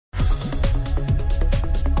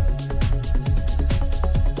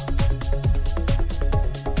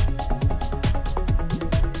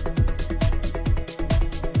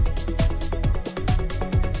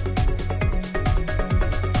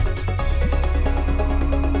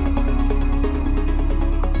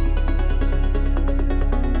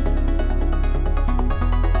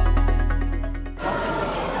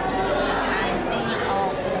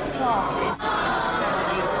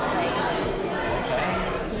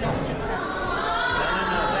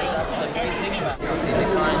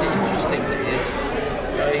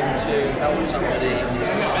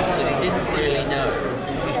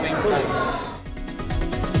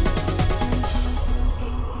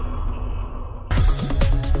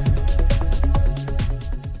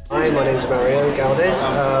Hi, my name's Mario Galdes.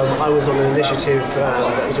 I was on an initiative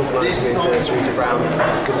that was organised with Sarita Brown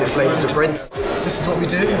with the Flavours of Brent. This is what we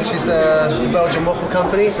do, which is a Belgian waffle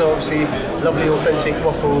company, so obviously lovely authentic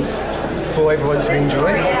waffles for everyone to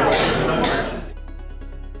enjoy.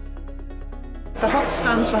 The HOT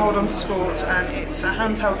stands for Hold On to Sport, and it's a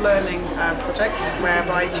handheld learning project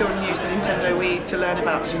whereby children use the Nintendo Wii to learn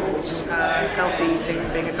about sports, healthy eating,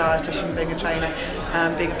 being a dietitian, being a trainer,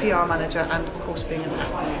 being a PR manager, and of course being an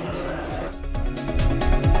athlete.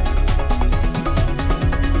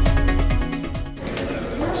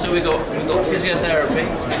 So we've got physiotherapy,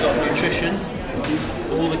 we've got nutrition,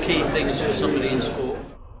 all the key things for somebody in sport.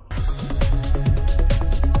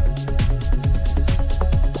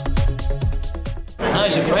 No,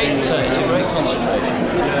 it's a great concentration.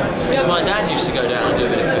 Because my dad used to go down and do a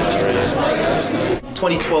bit of coaching.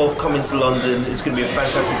 2012 coming to London is going to be a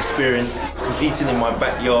fantastic experience. Competing in my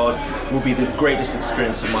backyard will be the greatest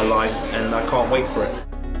experience of my life, and I can't wait for it.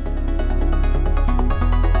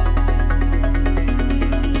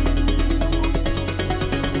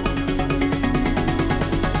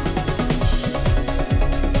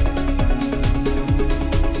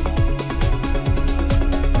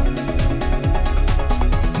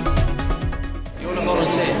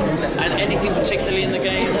 And anything particularly in the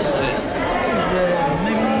games, is it?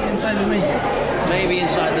 Maybe inside the venue. Maybe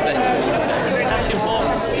inside the venues, okay. That's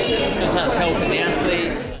important, because that's helping the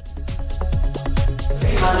athletes.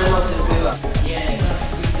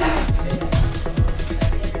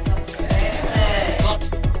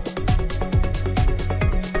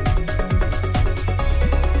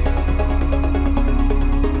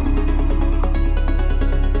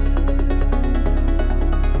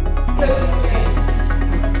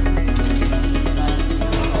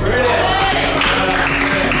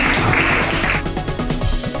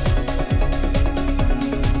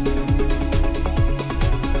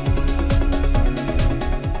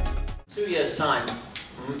 Time,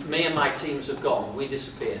 me and my teams have gone, we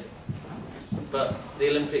disappear. But the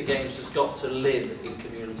Olympic Games has got to live in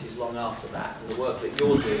communities long after that, and the work that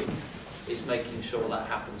you're doing is making sure that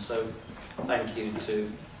happens. So thank you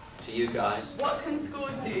to you guys. What can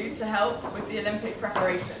schools do to help with the Olympic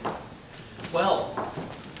preparations? Well,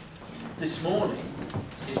 this morning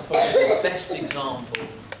is probably the best example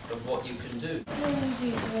of what you can do. What can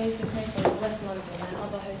we do to raise the profile of West London and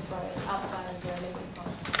other host boroughs outside of the Olympic Park?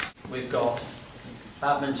 We've got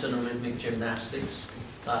badminton and rhythmic gymnastics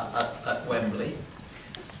at Wembley,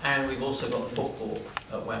 and we've also got the football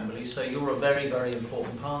at Wembley, so you're a very, very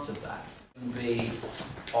important part of that. You can be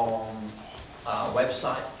on our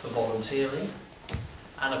website for volunteering,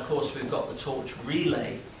 and of course we've got the torch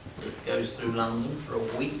relay that goes through London for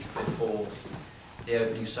a week before the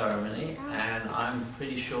opening ceremony, and I'm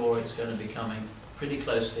pretty sure it's going to be coming pretty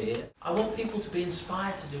close to here. I want people to be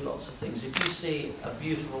inspired to do lots of things. If you see a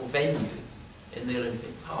beautiful venue in the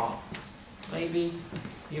Olympic Park, maybe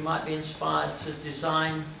you might be inspired to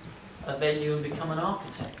design a venue and become an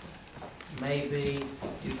architect. Maybe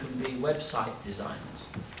you can be website designers.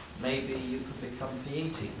 Maybe you can become PE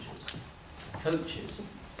teachers, coaches,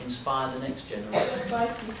 inspire the next generation. What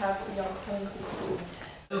advice do you have for young playing people?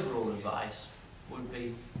 Overall advice would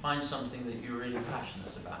be find something that you're really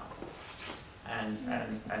passionate about.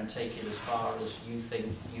 And take it as far as you think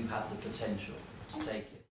you have the potential to take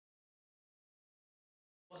it.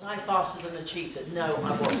 Was I faster than a cheetah? No,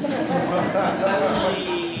 I wasn't.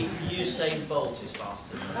 Only Usain Bolt is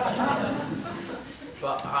faster than a cheetah.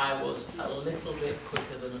 But I was a little bit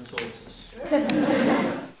quicker than a tortoise.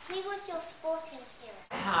 Who was your sporting hero?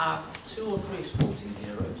 I have 2 or 3 sporting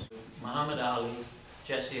heroes. Muhammad Ali,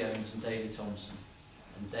 Jesse Owens and Daley Thompson.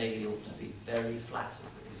 And Daley ought to be very flattered.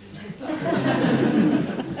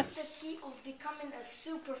 What's the key of becoming a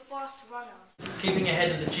super fast runner? Keeping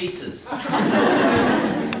ahead of the cheetahs.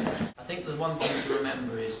 I think the one thing to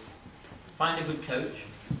remember is find a good coach,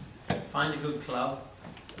 find a good club,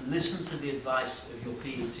 listen to the advice of your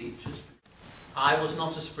PE teachers. I was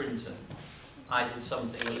not a sprinter. I did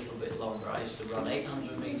something a little bit longer. I used to run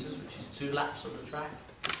 800 metres, which is 2 laps of the track.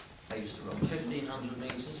 I used to run 1500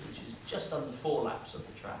 metres, which is just under 4 laps of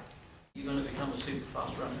the track. You're going to become a super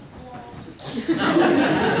fast runner? No.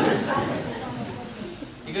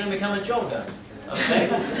 You're going to become a jogger? Okay.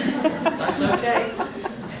 That's okay.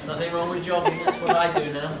 There's nothing wrong with jogging, that's what I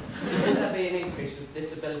do now. Will there be an increase with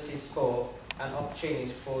disability sport and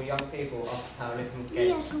opportunities for young people after Paralympic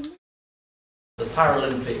Games? The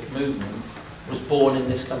Paralympic movement was born in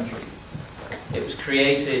this country. It was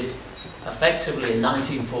created effectively in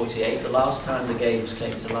 1948, the last time the Games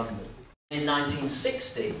came to London. In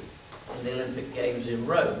 1960, in the Olympic Games in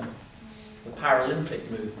Rome, the Paralympic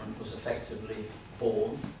movement was effectively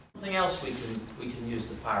born. Something else we can use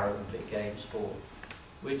the Paralympic Games for,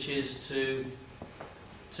 which is to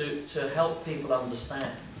help people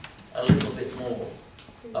understand a little bit more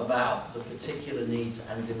about the particular needs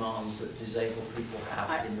and demands that disabled people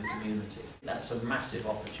have in the community. That's a massive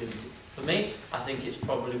opportunity. For me, I think it's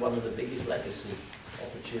probably one of the biggest legacy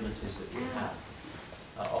opportunities that we have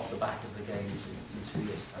off the back of the Games in 2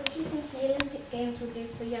 years' time. What do you think the Olympic Games will do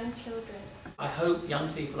for young children? I hope young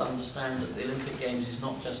people understand that the Olympic Games is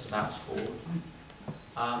not just about sport.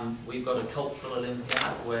 We've got a cultural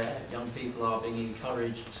Olympiad where young people are being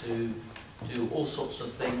encouraged to do all sorts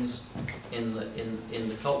of things in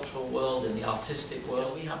the cultural world, in the artistic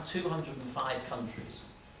world. We have 205 countries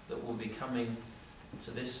that will be coming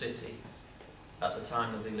to this city at the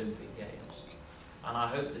time of the Olympic Games. And I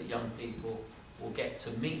hope that young people will get to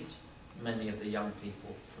meet many of the young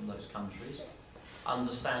people from those countries,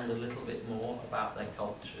 understand a little bit more about their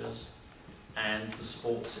cultures and the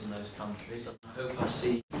sports in those countries. I hope I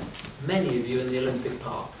see many of you in the Olympic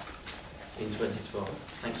Park in 2012.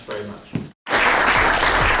 Thanks very much.